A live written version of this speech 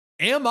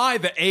Am I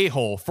the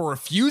a-hole for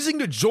refusing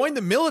to join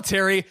the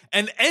military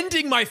and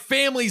ending my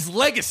family's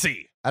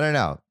legacy? I don't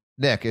know.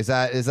 Nick, is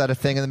that a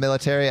thing in the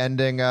military,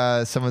 ending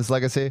someone's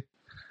legacy?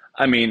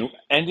 I mean,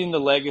 ending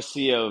the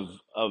legacy of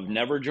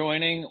never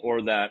joining,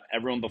 or that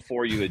everyone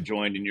before you had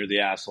joined and you're the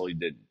asshole who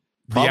didn't.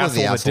 Probably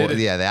the asshole.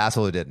 Yeah, the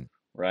asshole who didn't.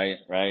 Right.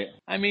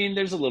 I mean,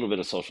 there's a little bit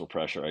of social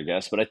pressure, I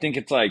guess, but I think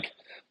it's like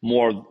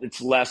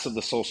it's less of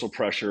the social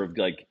pressure of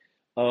like,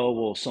 oh,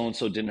 well,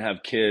 so-and-so didn't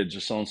have kids,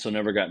 or so-and-so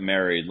never got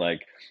married.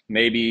 Like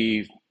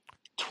maybe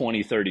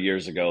 20, 30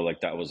 years ago,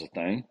 like that was a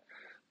thing.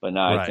 But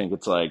now I think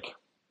it's like,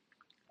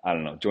 I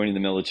don't know, joining the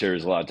military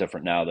is a lot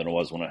different now than it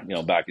was when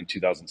back in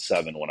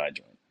 2007 when I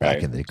joined. Right?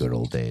 Back in the good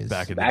old days.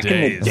 Back in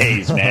the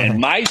days,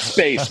 man.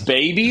 MySpace,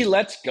 baby.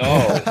 Let's go.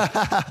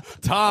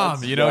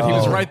 Tom, he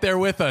was right there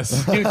with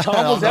us. Dude,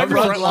 Tom was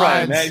everyone's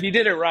friend, man. He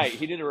did it right.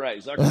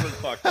 Zuckerberg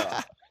fucked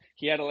up.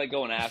 He had to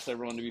go and ask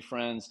everyone to be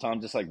friends.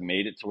 Tom just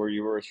made it to where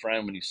you were his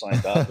friend when you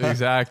signed up.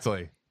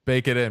 Exactly.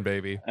 Bake it in,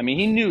 baby. I mean,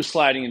 he knew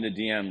sliding into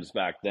DMs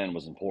back then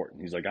was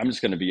important. He's like, I'm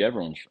just going to be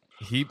everyone's friend.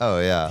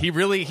 He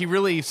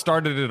really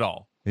started it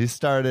all. He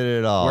started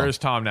it all. Where's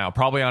Tom now?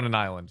 Probably on an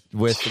island.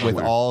 With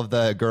all of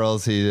the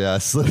girls he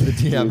slid the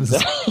DMs.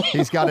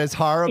 He's got his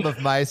harem of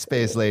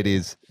MySpace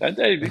ladies.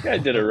 The guy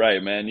did it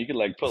right, man. You could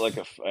put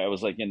I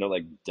was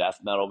into death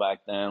metal back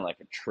then, like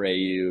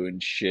Atreyu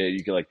and shit.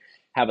 You could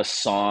have a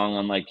song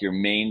on your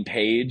main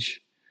page,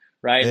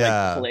 right?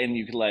 Yeah. And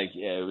you could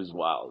it was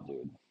wild,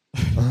 dude.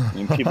 I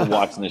mean, people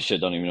watching this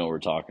shit don't even know what we're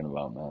talking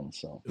about, man.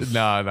 So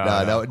no.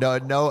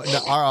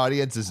 Our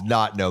audience does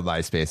not know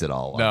MySpace at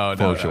all. No,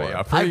 sure.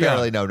 Yeah, I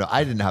barely know. No,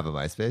 I didn't have a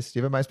MySpace. Do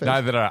you have a MySpace?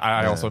 Neither did I.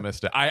 I also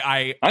missed it.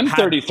 I'm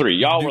 33.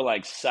 Y'all were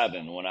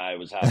 7 when I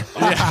was having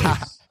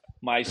MySpace.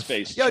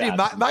 MySpace. Yo, dude,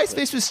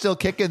 MySpace was still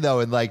kicking though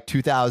in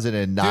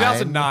 2009.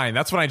 2009.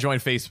 That's when I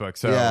joined Facebook.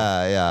 So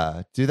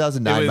yeah.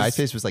 2009.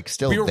 MySpace was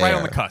still. We were there. right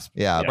on the cusp.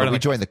 Yeah, but we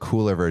joined the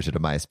cooler version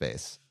of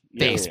MySpace.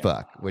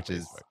 Facebook, yeah. Which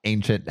is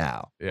ancient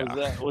now.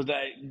 Yeah. Was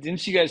that?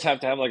 Didn't you guys have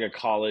to have a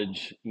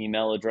college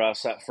email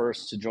address at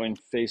first to join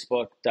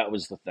Facebook? That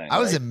was the thing. I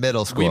was in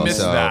middle school. We missed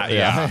that.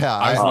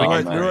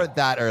 Yeah. We weren't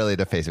that early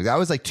to Facebook. That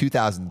was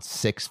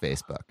 2006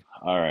 Facebook.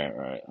 All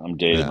right. I'm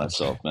dating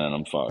myself, man.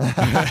 I'm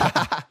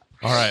fucked.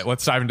 All right,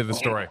 let's dive into the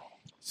story.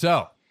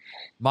 So,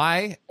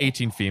 my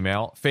 18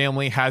 female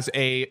family has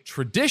a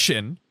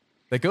tradition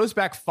that goes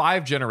back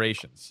 5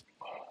 generations.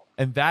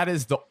 And that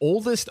is the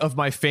oldest of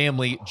my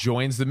family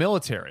joins the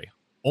military.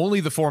 Only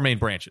the 4 main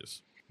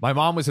branches. My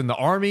mom was in the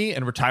Army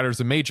and retired as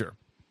a major.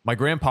 My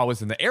grandpa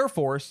was in the Air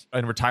Force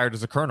and retired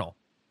as a colonel.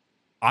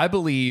 I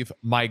believe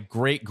my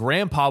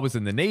great-grandpa was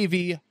in the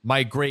Navy.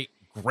 My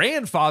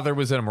great-grandfather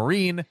was a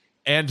Marine.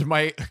 And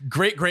my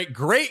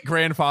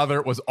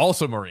great-great-great-grandfather was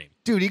also Marine.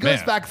 Dude, he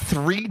goes back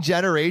 3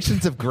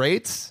 generations of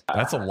greats?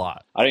 That's a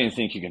lot. I didn't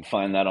think you can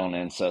find that on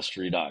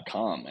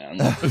Ancestry.com, man.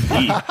 That's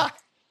deep.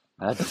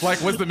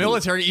 Was the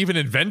military even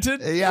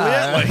invented?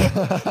 Yeah.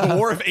 The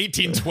War of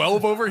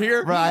 1812 over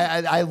here?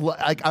 Right.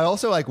 I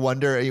also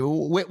wonder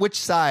which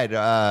side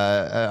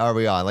are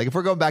we on? If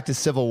we're going back to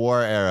Civil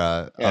War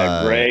era.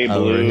 Gray,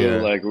 blue,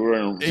 we're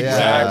in.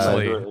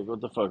 Exactly.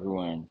 What the fuck are we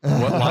wearing?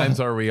 What lines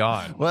are we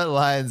on? What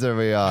lines are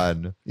we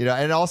on?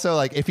 And also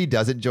if he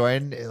doesn't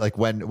join,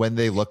 when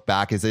they look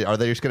back, are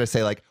they just going to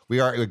say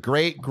we are a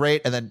great,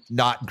 and then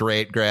not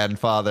great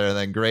grandfather, and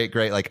then great,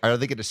 are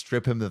they going to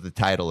strip him of the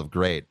title of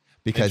great?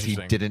 Because he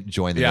didn't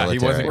join the military. Yeah,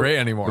 he wasn't great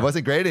anymore. He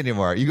wasn't great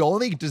anymore. You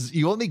only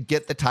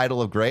get the title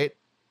of great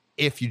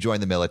if you join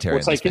the military.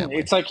 Well,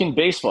 it's like in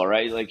baseball,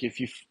 right? If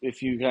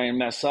you kind of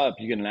mess up,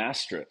 you get an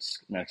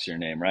asterisk next to your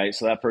name, right?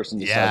 So that person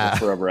decides a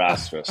forever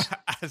asterisk,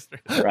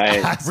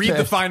 right? Asterisk. Read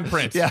the fine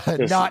print. Yeah,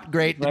 not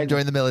great to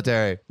join the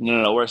military.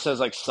 No. Where it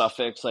says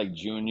suffix,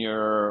 junior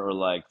or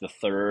the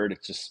third,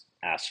 it's just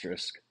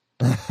asterisk.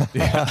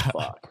 Yeah.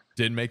 Fuck.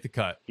 Didn't make the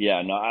cut.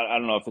 Yeah, no, I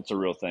don't know if it's a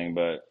real thing,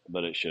 but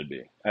it should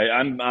be.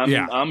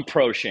 I'm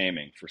pro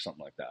shaming for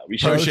something like that. We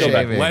should go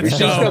back. Let's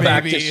go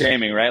back to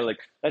shaming, right?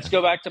 Let's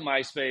go back to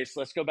MySpace.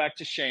 Let's go back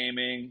to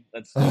shaming.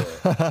 Let's do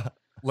it.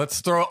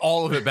 Let's throw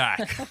all of it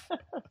back.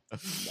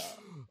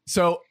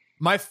 So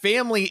my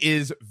family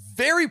is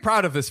very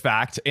proud of this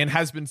fact and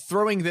has been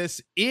throwing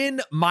this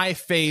in my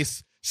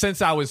face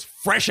since I was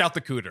fresh out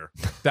the cooter.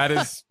 That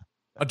is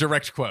a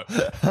direct quote.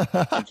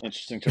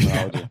 Interesting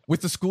terminology.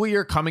 With the school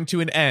year coming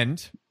to an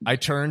end, I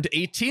turned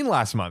 18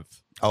 last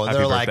month. Oh, and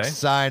they're birthday.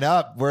 Sign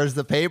up. Where's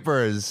the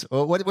papers?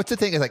 What's the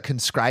thing? Is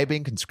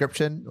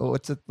conscription?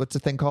 What's the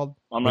thing called?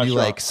 I'm when not you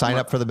sure. Sign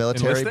up for the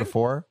military enlisting?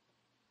 Before?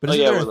 But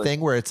isn't there a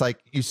thing where it's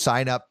you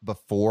sign up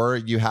before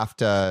you have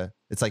to?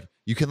 It's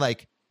you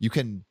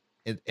can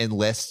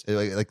enlist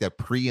the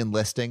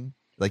pre-enlisting.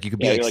 You could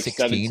be you're 16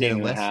 17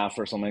 and a half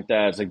or something like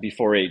that. It's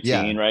before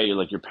 18, right?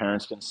 You're your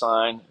parents can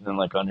sign, and then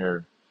on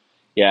your,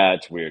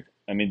 it's weird.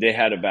 I mean, they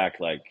had it back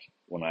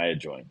when I had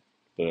joined,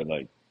 but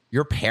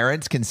your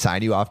parents can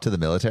sign you off to the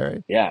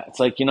military. Yeah, it's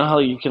how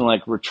you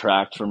can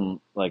retract from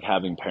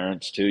having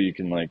parents too. You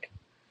can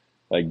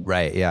like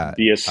Right. Yeah.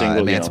 be a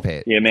single,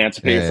 emancipate.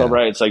 Emancipate Yeah, yourself, yeah.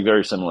 right? It's like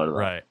very similar to that.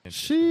 Right.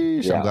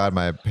 Sheesh. Yeah. I'm glad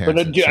my But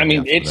parents. dude, I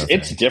mean, didn't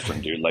it's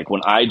different, dude. Like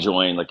when I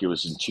joined, like it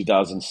was in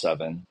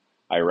 2007.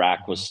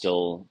 Iraq was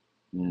still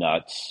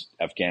nuts.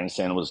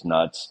 Afghanistan was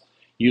nuts.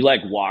 You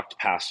like walked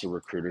past the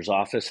recruiter's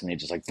office and they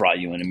just like brought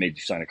you in and made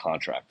you sign a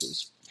contract. It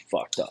was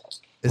fucked up.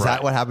 Is Right.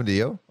 that what happened to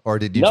you, or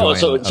did you? No, join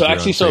so of your own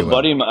actually, free a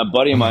will?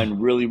 buddy of mine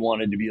really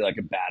wanted to be like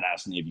a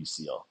badass Navy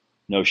SEAL.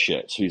 No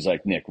shit. So he's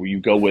like, Nick, will you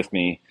go with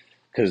me?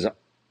 Because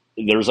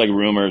there's like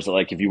rumors that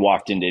like if you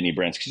walked into any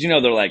branch, because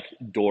they're like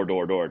door.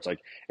 It's like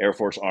Air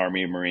Force,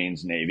 Army,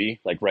 Marines, Navy,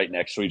 like right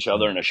next to each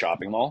other in a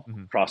shopping mall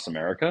across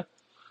America.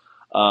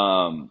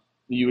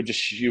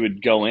 You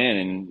would go in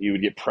and you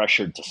would get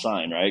pressured to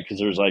sign, right? Because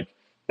there's like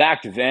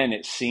back then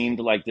it seemed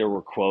like there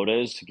were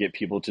quotas to get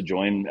people to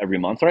join every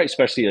month, right?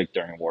 Especially like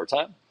during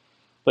wartime.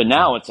 But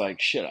now it's like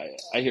shit.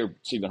 I hear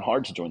it's even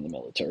hard to join the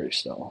military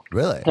still.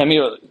 Really? I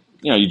mean,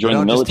 you join the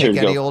don't just military.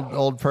 take any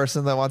old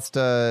person that wants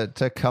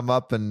to come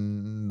up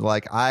and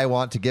like, I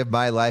want to give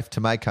my life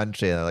to my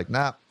country. And they're like,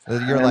 nah,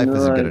 your life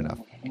isn't good enough.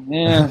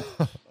 Yeah,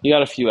 you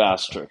got a few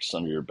asterisks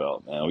under your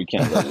belt, man. We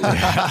can't let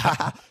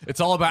you. It's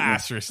all about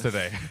asterisks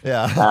today.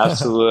 Yeah.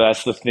 Absolutely,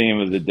 that's the theme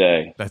of the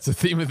day. That's the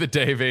theme of the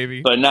day,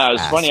 baby. But no,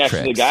 it's funny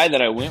actually. The Asterisks. guy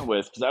that I went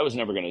with, because I was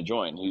never going to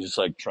join, he just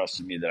like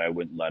trusted me that I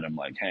wouldn't let him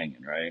like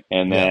hanging, right?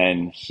 And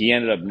then he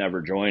ended up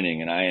never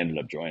joining, and I ended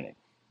up joining.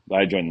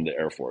 I joined the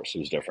Air Force. It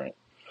was different.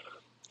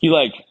 He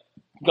like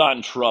got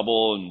in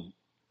trouble and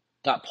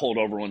got pulled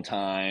over one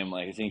time.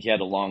 Like I think he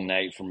had a long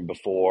night from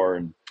before,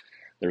 and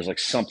there's like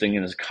something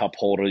in his cup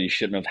holder you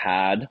shouldn't have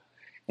had.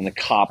 And the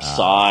cop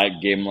saw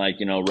it, gave him like,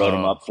 wrote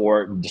him up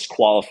for it, and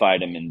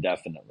disqualified him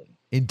indefinitely.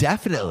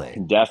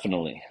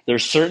 Indefinitely.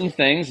 There's certain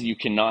things you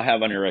cannot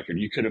have on your record.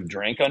 You could have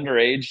drank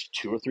underage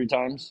 2 or 3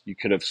 times. You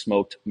could have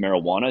smoked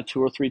marijuana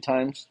 2 or 3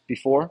 times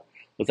before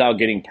without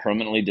getting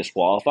permanently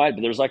disqualified.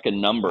 But there's like a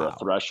number, a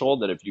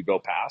threshold that if you go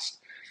past,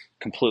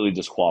 completely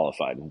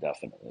disqualified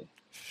indefinitely.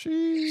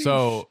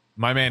 So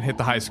my man hit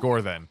the high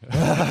score then.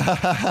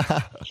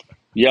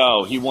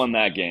 Yo, he won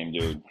that game,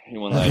 dude. He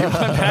won that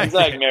game. He's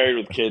like married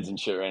with kids and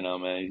shit right now,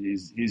 man.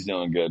 He's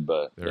doing good,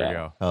 but There we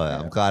go. Oh, yeah.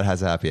 I'm glad it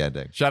has a happy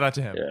ending. Shout out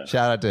to him. Yeah.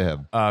 Shout out to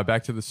him.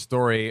 Back to the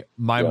story.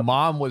 My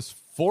mom was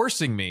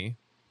forcing me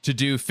to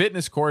do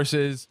fitness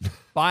courses,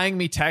 buying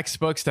me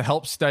textbooks to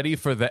help study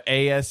for the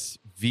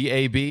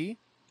ASVAB.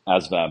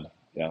 ASVAB,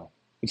 yeah.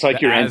 It's like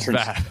The your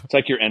entrance. ASVAB. It's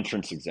like your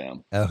entrance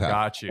exam. Okay.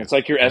 Got you. It's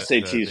like your The-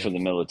 SATs the- for the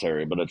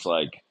military, but it's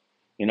like,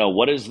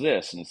 what is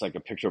this? And it's like a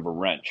picture of a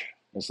wrench.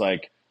 It's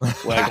like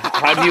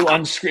how do you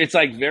unscrew? It's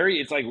like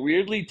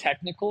weirdly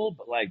technical,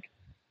 but like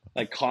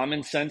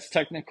common sense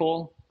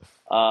technical.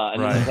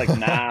 And then there's like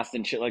math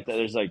and shit like that.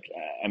 There's like,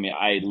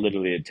 I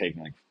literally had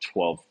taken like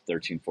 12,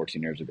 13,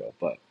 14 years ago.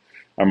 But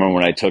I remember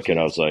when I took it,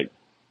 I was like,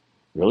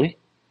 really?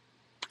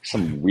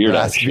 Some weird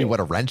ass Asking me shit. what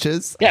a wrench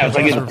is? Yeah, it's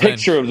like Wrench. a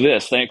picture of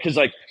this thing. Because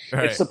like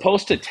Right. it's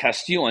supposed to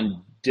test you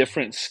on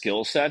different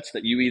skill sets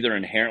that you either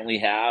inherently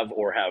have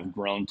or have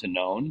grown to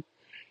known.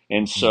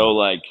 And so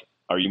like,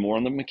 are you more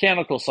on the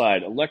mechanical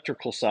side,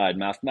 electrical side,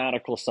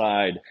 mathematical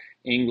side,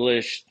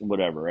 English,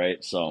 whatever,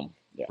 right? So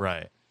yeah.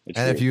 Right. It's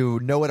And weird. if you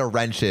know what a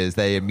wrench is,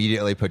 they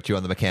immediately put you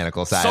on the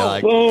mechanical side. So-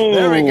 Like, Boom.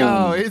 there we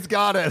go. He's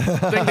got it.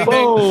 Ding, ding, ding.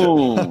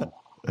 Boom.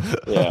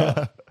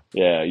 Yeah.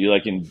 Yeah. You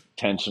like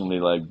intentionally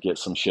like get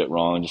some shit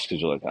wrong just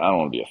because you're like, I don't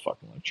want to be a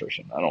fucking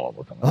electrician. I don't want to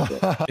work on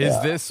that shit.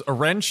 Is this a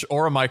wrench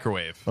or a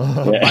microwave?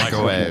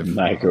 Microwave.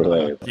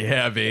 Microwave.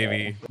 Yeah,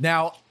 baby.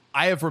 Now,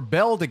 I have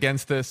rebelled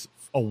against this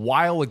a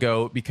while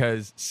ago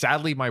because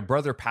sadly my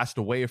brother passed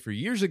away a few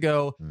years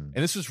ago, and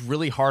this was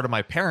really hard on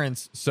my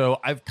parents. So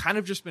I've kind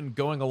of just been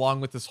going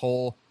along with this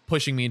whole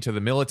pushing me into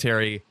the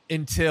military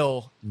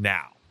until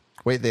now.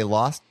 Wait, he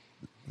lost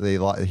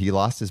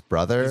his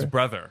brother? His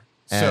brother.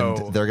 And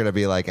So they're going to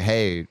be like,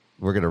 hey,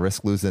 we're going to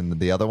risk losing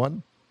the other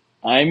one?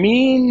 I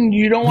mean,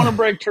 you don't want to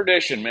break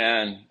tradition,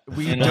 man.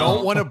 we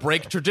don't want to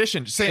break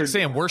tradition.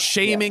 Sam, we're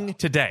shaming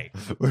today.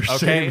 We're Okay?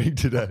 shaming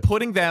today.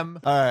 Putting them.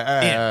 All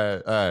right.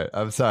 in. All right.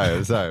 I'm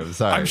sorry.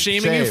 I'm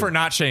shaming you for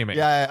not shaming.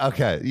 Yeah,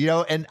 okay.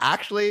 And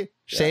actually,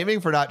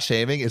 shaming for not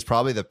shaming is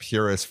probably the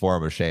purest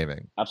form of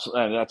shaming.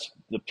 Absolutely.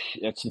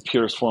 That's the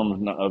purest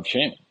form of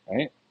shaming,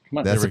 right? Come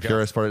on. That's we the go.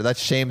 purest part.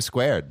 That's shame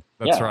squared.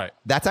 That's Yeah. right.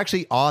 That's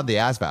actually on the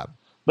ASVAB.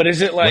 But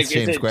is it like What's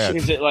shame squared?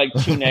 is it like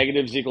 2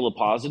 negatives equal a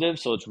positive?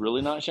 So it's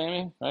really not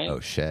shaming, right? Oh,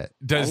 shit.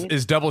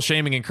 Is double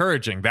shaming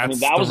encouraging? That's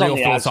that was the on real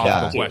the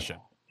philosophical ASVAB, too. question.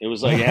 It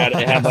was like it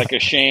had like a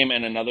shame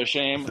and another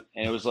shame,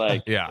 and it was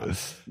like Yeah.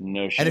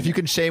 no shame. And if you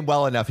can shame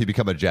well enough, you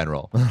become a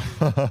general.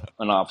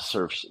 an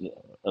officer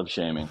of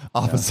shaming.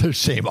 Officer,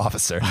 shame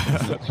officer.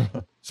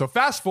 So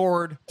fast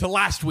forward to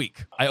last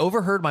week. I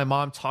overheard my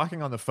mom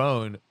talking on the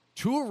phone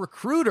to a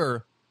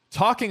recruiter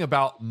talking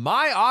about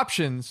my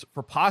options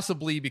for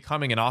possibly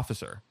becoming an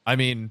officer. I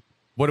mean,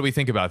 what do we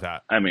think about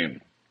that? I mean,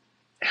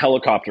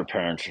 helicopter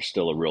parents are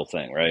still a real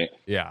thing, right?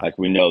 Yeah. Like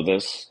we know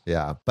this.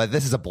 Yeah, but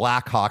this is a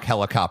Black Hawk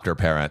helicopter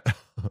parent.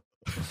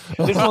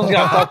 This one's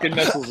got fucking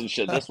missiles and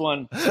shit.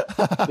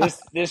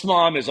 This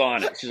mom is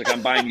on it. She's like,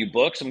 I'm buying you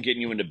books. I'm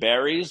getting you into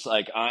berries.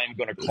 Like, I'm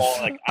gonna call.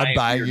 Like, I'm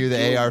buying you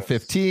the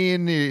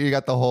AR-15. You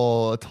got the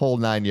whole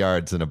 9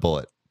 yards in a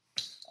bullet.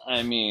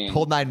 I mean,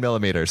 whole 9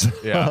 millimeters.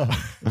 Yeah.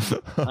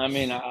 I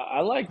mean, I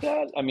like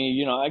that. I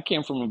mean, I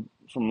came from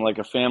like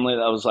a family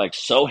that was like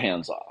so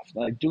hands off.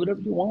 Like, do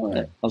whatever you want.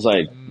 I was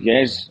like, you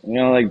guys,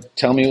 like,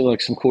 tell me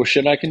like some cool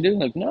shit I can do.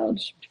 Like, no,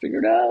 just figure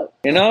it out.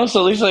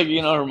 So at least like,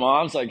 her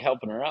mom's like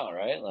helping her out,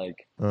 right?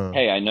 Like,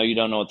 hey, I know you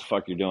don't know what the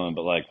fuck you're doing,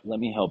 but like, let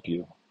me help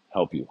you.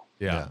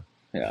 Yeah.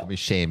 Let me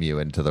shame you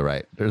into the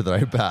right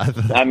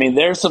path. I mean,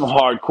 there's some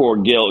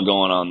hardcore guilt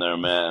going on there,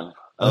 man.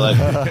 I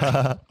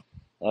like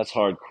That's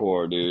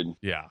hardcore, dude.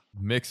 Yeah.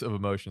 Mix of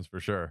emotions for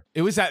sure.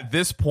 It was at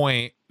this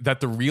point that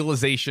the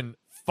realization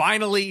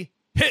finally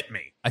hit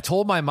me. I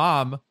told my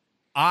mom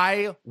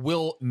I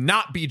will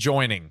not be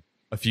joining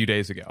a few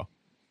days ago.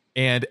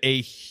 And a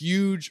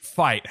huge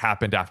fight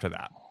happened after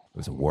that. It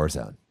was a war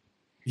zone.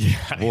 Yeah.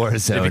 War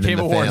zone. It became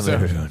in a the war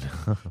family zone.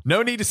 room.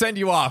 No need to send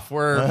you off.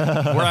 We're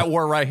at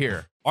war right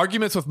here.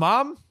 Arguments with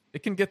mom,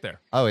 it can get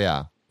there. Oh,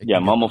 yeah. Yeah,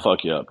 mom will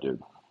fuck you up,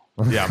 dude.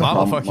 Yeah, mom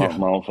will fuck you up.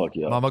 Mom will fuck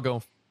you up. Mama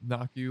gonna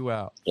knock you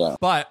out. Yeah.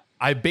 But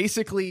I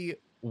basically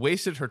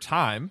wasted her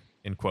time,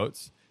 in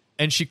quotes,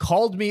 and she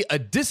called me a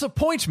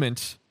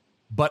disappointment,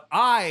 but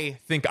I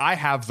think I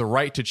have the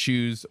right to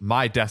choose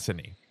my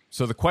destiny.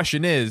 So the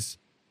question is,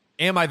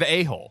 am I the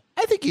a-hole?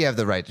 I think you have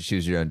the right to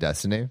choose your own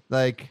destiny.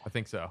 Like, I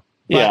think so.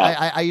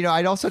 Yeah.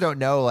 I also don't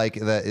know, like,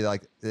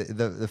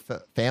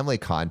 the family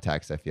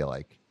context, I feel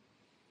like,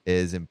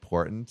 is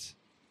important,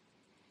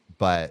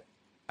 but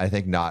I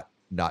think not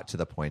to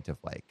the point of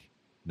like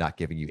not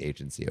giving you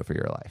agency over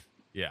your life.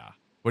 Yeah.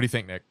 What do you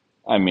think, Nick?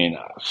 I mean,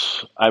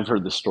 I've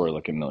heard this story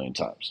like a million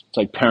times. It's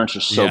like parents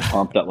are so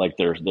pumped that like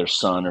their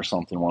son or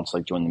something wants to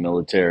like join the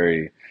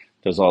military,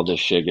 does all this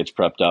shit, gets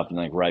prepped up, and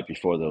like right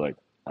before they're like,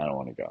 I don't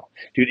want to go.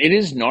 Dude, it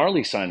is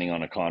gnarly signing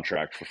on a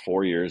contract for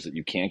 4 years that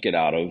you can't get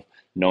out of,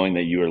 knowing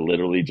that you are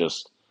literally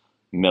just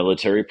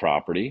military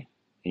property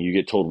and you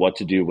get told what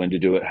to do, when to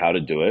do it, how to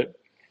do it.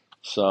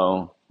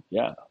 So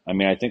yeah, I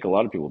mean, I think a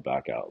lot of people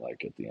back out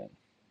like at the end.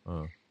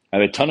 I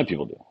have a ton of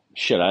people do.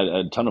 Shit, I had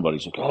a ton of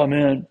buddies like, oh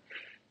man,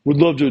 would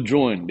love to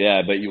join. Yeah,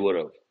 I bet you would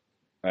have.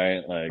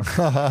 Right? Like,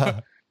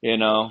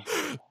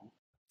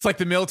 It's like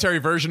the military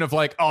version of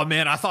like, oh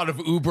man, I thought of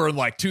Uber in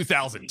like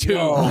 2002.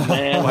 Oh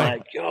man,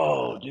 like,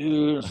 yo,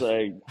 dude. It's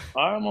like,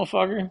 all right,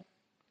 motherfucker.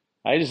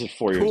 I just did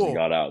 4 years and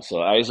got out.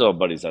 So I still have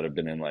buddies that have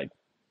been in like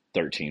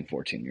 13,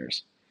 14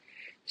 years.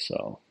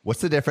 So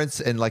what's the difference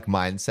in like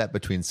mindset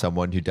between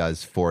someone who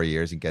does 4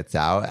 years and gets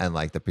out and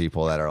like the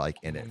people that are like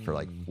in it for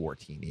like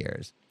 14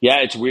 years? Yeah,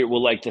 it's weird.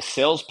 Well, like the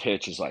sales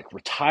pitch is like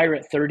retire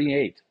at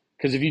 38.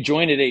 Because if you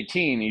join at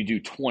 18 and you do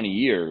 20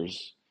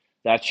 years,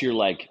 that's your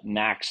like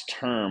max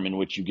term in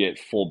which you get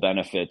full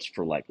benefits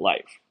for like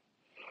life.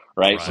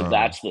 Right. So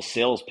that's the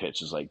sales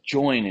pitch is like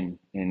join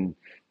and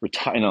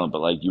retire. But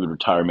like you would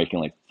retire making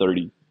like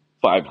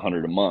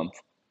 $3,500 a month.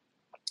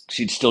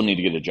 So you'd still need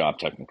to get a job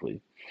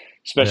technically.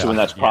 Especially when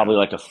that's probably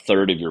like a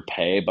third of your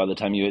pay by the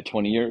time you hit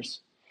 20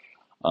 years.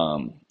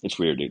 It's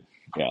weird, dude.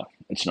 Yeah,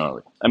 it's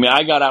gnarly. I mean,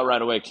 I got out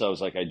right away because I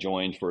was like, I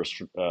joined for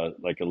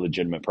like a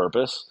legitimate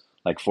purpose,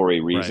 like for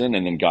a reason,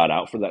 and then got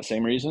out for that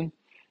same reason.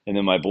 And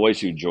then my boys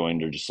who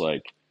joined are just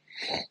like,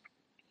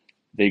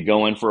 they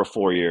go in for a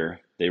 4 year,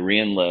 they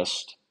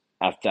re-enlist.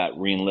 After that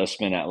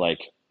re-enlistment at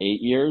like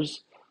 8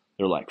 years,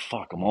 they're like,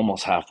 fuck, I'm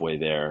almost halfway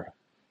there.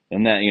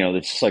 And then,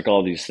 it's just like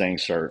all these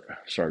things start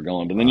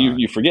going. But then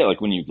you forget, like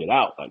when you get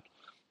out, like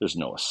there's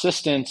no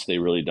assistance. They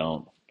really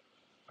don't.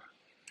 I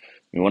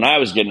mean, when I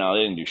was getting out,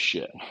 they didn't do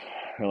shit.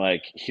 They're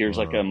like, here's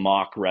like a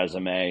mock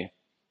resume.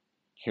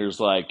 Here's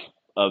like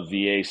a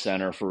VA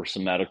center for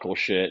some medical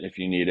shit if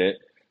you need it.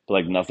 But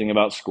like nothing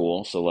about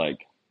school. So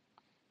like,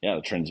 yeah,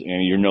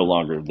 you're no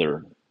longer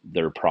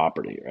their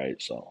property, right?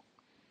 So,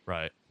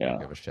 right. Yeah.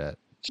 Don't give a shit.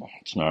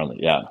 It's gnarly.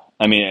 Yeah.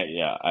 I mean,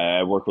 yeah,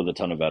 I work with a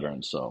ton of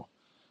veterans, so.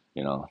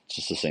 It's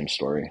just the same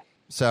story.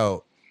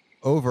 So,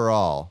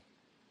 overall,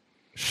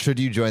 should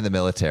you join the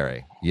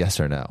military? Yes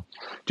or no?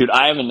 Dude,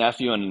 I have a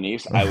nephew and a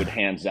niece. I would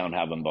hands down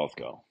have them both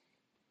go.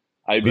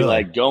 I'd be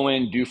like, go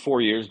in, do 4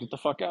 years, get the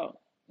fuck out.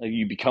 Like,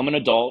 you become an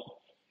adult.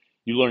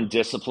 You learn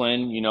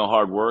discipline. You know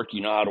hard work.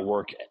 You know how to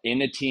work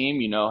in a team.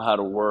 You know how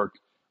to work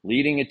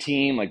leading a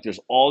team. Like,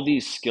 there's all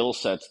these skill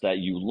sets that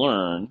you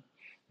learn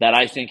that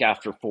I think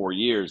after 4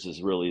 years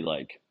is really,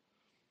 like,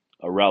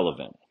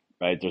 irrelevant.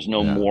 Right. There's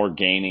no more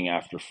gaining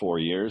after 4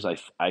 years.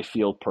 I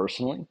feel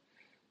personally,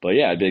 but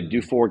yeah, I'd be like, do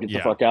 4, get the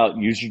fuck out,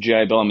 use your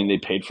GI Bill. I mean, they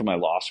paid for my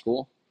law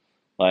school.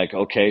 Like,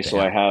 okay, so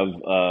I have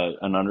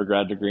an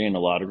undergrad degree and a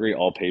law degree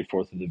all paid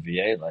for through the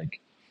VA.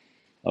 Like,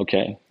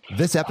 okay.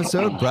 This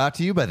episode brought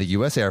to you by the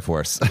U.S. Air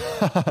Force.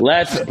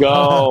 Let's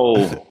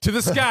go to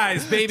the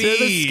skies, baby. To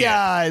the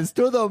skies,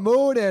 to the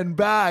moon and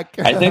back.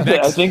 I think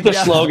the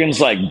slogan's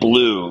like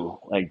blue,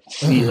 like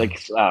sea,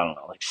 like I don't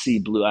know, like sea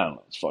blue. I don't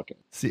know. It's fucking.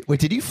 Wait,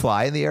 did you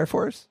fly in the Air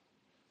Force?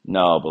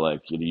 No, but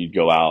like you'd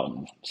go out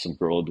and some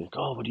girl would be like,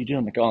 "Oh, what are you doing?"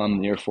 I'm like, "Oh, I'm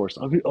in the Air Force."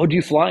 Oh, do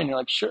you fly? And you're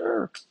like,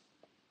 "Sure."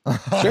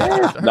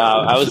 Sure. No,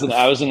 I was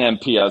an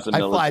MP. I was a I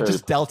fly military.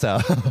 just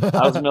Delta.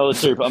 I was a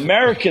military.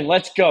 American.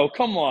 Let's go.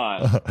 Come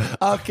on.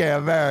 Okay,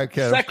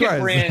 American.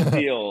 Second brand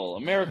deal.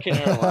 American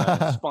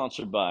Airlines,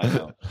 sponsored by.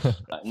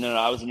 No,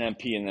 I was an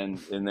MP,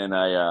 and then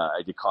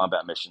I did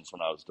combat missions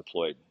when I was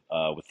deployed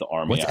with the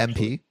Army. What's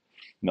actually. MP?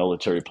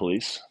 Military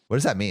police. What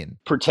does that mean?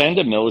 Pretend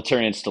a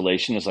military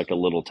installation is like a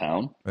little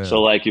town. Yeah.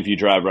 So like if you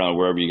drive around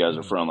wherever you guys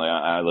are from, like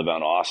I live out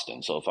in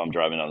Austin. So if I'm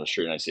driving down the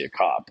street and I see a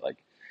cop, like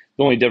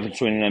the only difference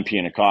between an MP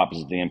and a cop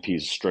is that the MP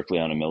is strictly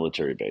on a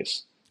military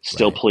base,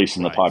 still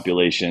policing the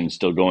population,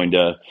 still going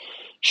to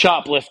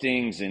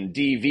shopliftings and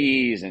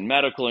DVs and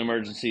medical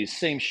emergencies.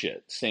 Same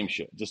shit,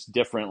 just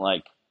different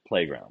like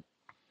playground.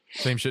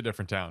 Same shit,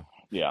 different town.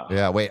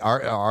 Yeah. Wait,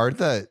 are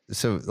the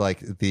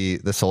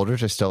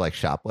soldiers are still like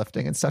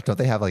shoplifting and stuff? Don't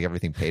they have like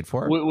everything paid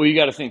for? Well, you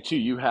got to think too.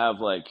 You have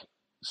like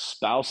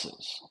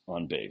spouses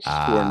on base who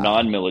are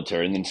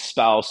non-military, and then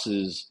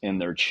spouses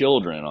and their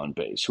children on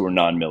base who are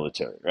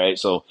non-military, right?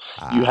 So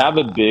you have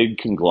a big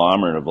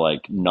conglomerate of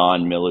like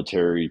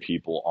non-military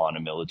people on a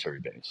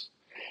military base,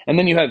 and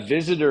then you have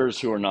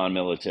visitors who are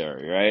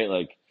non-military, right?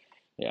 Like,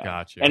 yeah,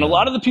 gotcha. And a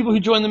lot of the people who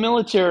join the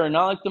military are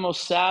not like the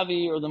most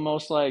savvy or the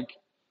most like,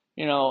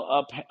 you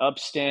know,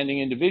 upstanding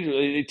individual.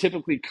 They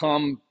typically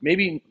come,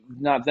 maybe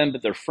not them,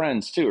 but their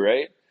friends too,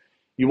 right?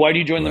 Why do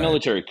you join the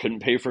military? Couldn't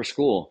pay for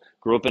school.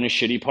 Grew up in a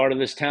shitty part of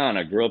this town.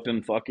 I grew up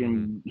in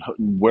fucking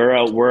where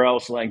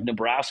else like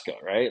Nebraska,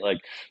 right? Like,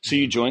 so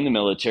you join the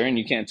military, and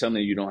you can't tell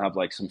me you don't have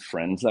like some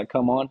friends that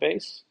come on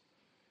base,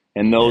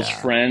 and those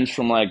friends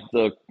from like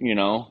the, you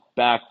know,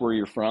 back where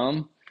you're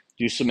from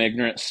do some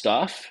ignorant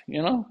stuff,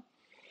 you know.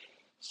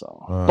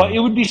 So, but it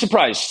would be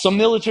surprised. Some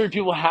military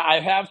people, I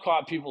have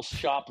caught people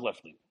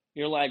shoplifting.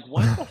 You're like,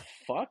 what the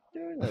fuck,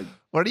 dude? Like,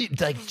 what are you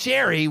like,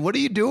 Jerry? What are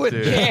you doing,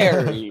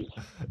 Jerry?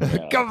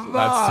 Yeah, come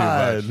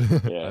that's on, too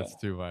much. Yeah, that's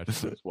too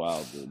much. It's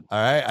wild, dude. All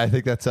right, I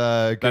think that's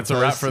a That's a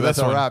wrap for this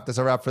one. That's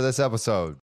a wrap for this episode.